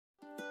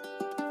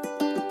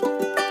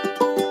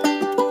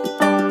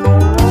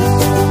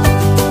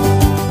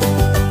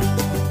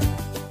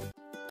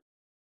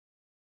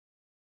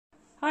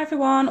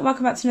everyone,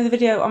 welcome back to another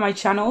video on my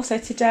channel. So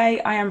today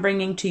I am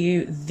bringing to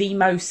you the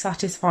most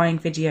satisfying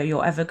video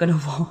you're ever going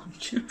to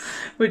watch,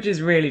 which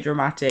is really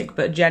dramatic,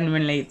 but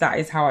genuinely that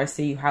is how I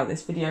see how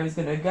this video is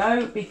going to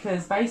go,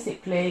 because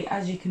basically,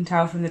 as you can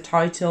tell from the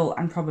title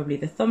and probably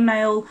the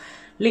thumbnail,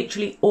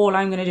 literally all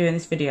I'm going to do in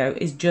this video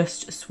is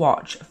just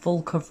swatch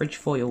full coverage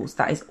foils.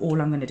 That is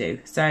all I'm going to do.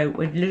 So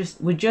we're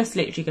just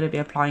literally going to be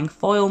applying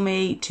Foil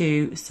Me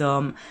to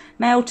some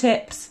nail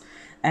tips,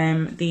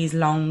 these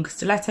long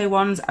stiletto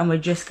ones, and we're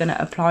just going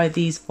to apply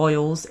these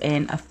foils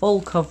in a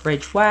full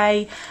coverage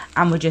way,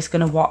 and we're just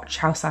going to watch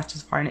how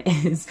satisfying it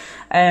is.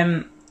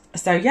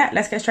 So yeah,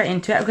 let's get straight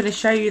into it. I'm going to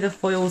show you the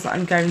foils that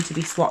I'm going to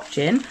be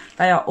swatching.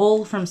 They are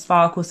all from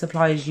Sparkle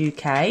Supplies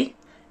UK.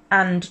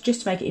 And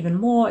just to make it even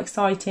more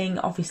exciting,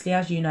 obviously,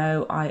 as you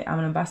know, I am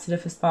an ambassador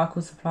for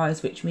Sparkle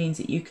Supplies, which means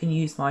that you can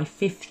use my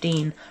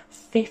 15%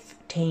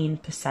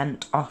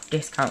 off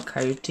discount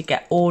code to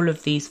get all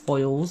of these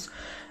foils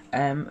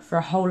for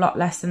a whole lot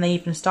less than they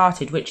even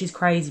started, which is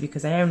crazy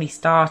because they only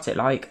start at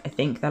like, I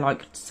think they're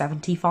like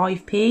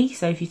 75p.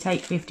 So if you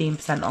take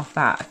 15% off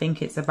that, I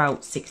think it's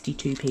about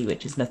 62p,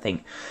 which is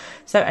nothing.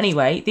 So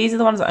anyway, these are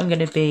the ones that I'm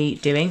going to be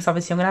doing. So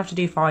obviously I'm going to have to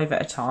do 5 at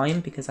a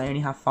time because I only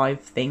have 5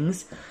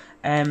 things.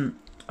 5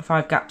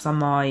 gaps on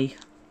my,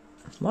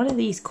 what are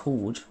these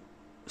called?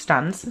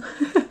 Stands.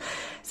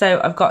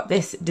 So I've got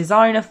this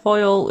designer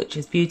foil, which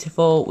is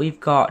beautiful. We've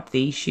got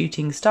the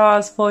Shooting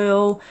Stars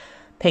foil,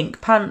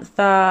 Pink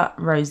Panther,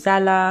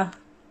 Rosella,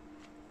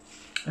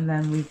 and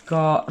then we've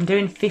got, I'm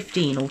doing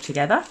 15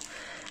 altogether.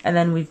 And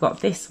then we've got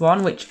this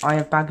one, which I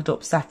have bagged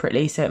up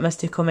separately, so it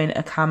must have come in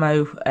a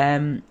camo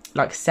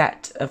like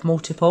set of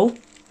multiple. And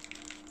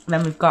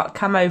then we've got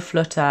Camo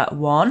Flutter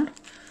 1,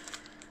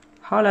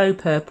 Hollow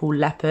Purple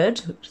Leopard,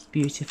 which is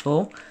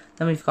beautiful.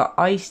 Then we've got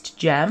Iced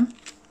Gem,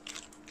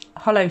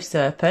 Hollow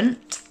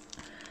Serpent,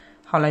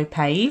 Hollow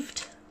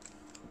Paved,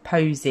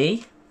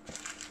 Posy.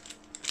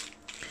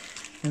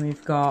 Then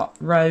we've got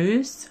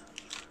Rose,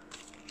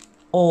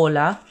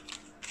 Orla,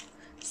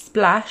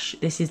 Splash.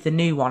 This is the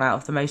new one out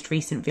of the most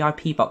recent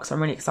VIP box. I'm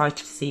really excited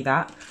to see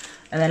that.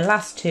 And then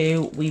last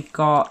two, we've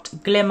got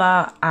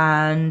Glimmer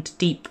and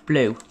Deep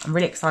Blue. I'm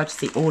really excited to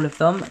see all of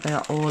them. They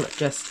are all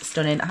just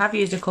stunning. I have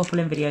used a couple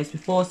in videos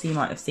before, so you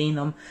might have seen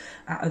them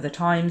at other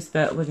times,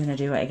 but we're going to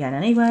do it again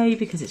anyway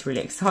because it's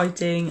really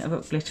exciting. I've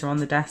got glitter on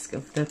the desk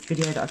of the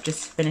video that I've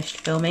just finished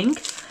filming.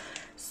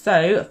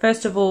 So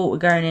first of all, we're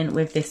going in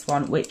with this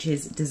one, which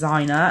is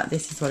Designer.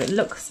 This is what it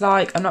looks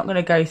like. I'm not going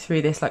to go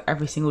through this like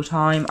every single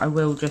time. I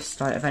will just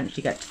like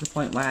eventually get to the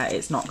point where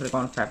it's not going to go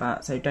on forever,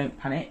 so don't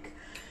panic.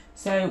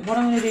 So what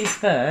I'm going to do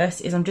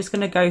first is I'm just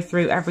going to go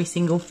through every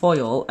single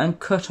foil and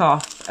cut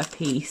off a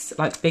piece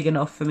like big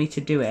enough for me to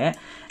do it,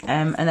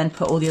 and then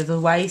put all the other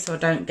away so I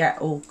don't get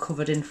all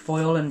covered in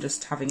foil and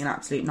just having an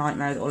absolute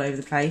nightmare all over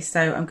the place.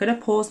 So I'm going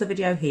to pause the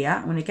video here.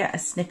 I'm going to get a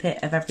snippet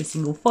of every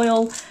single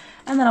foil,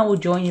 and then I will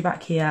join you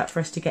back here for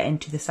us to get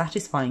into the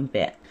satisfying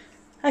bit.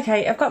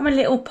 Okay, I've got my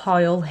little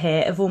pile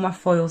here of all my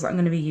foils that I'm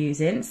going to be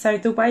using. So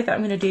the way that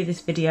I'm going to do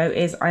this video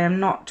is I am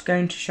not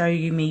going to show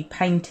you me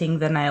painting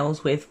the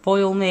nails with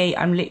Foil Me.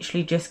 I'm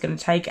literally just going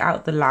to take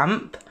out the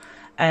lamp,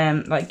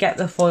 like get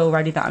the foil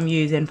ready that I'm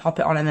using, pop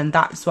it on, and then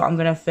that's what I'm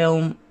going to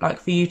film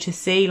like for you to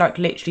see. Like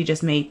literally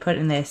just me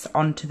putting this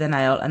onto the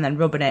nail and then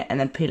rubbing it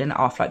and then peeling it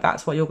off. Like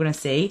that's what you're going to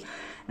see.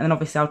 And then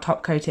obviously I'll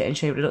top coat it and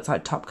show you what it looks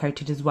like top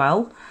coated as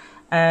well.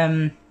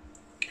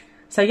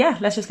 So yeah,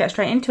 let's just get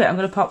straight into it. I'm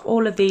going to pop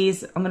all of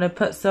these. I'm going to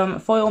put some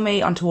Foil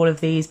Me onto all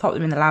of these, pop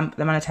them in the lamp.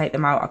 Then when I take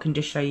them out, I can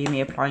just show you me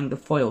applying the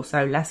foil.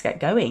 So let's get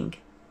going.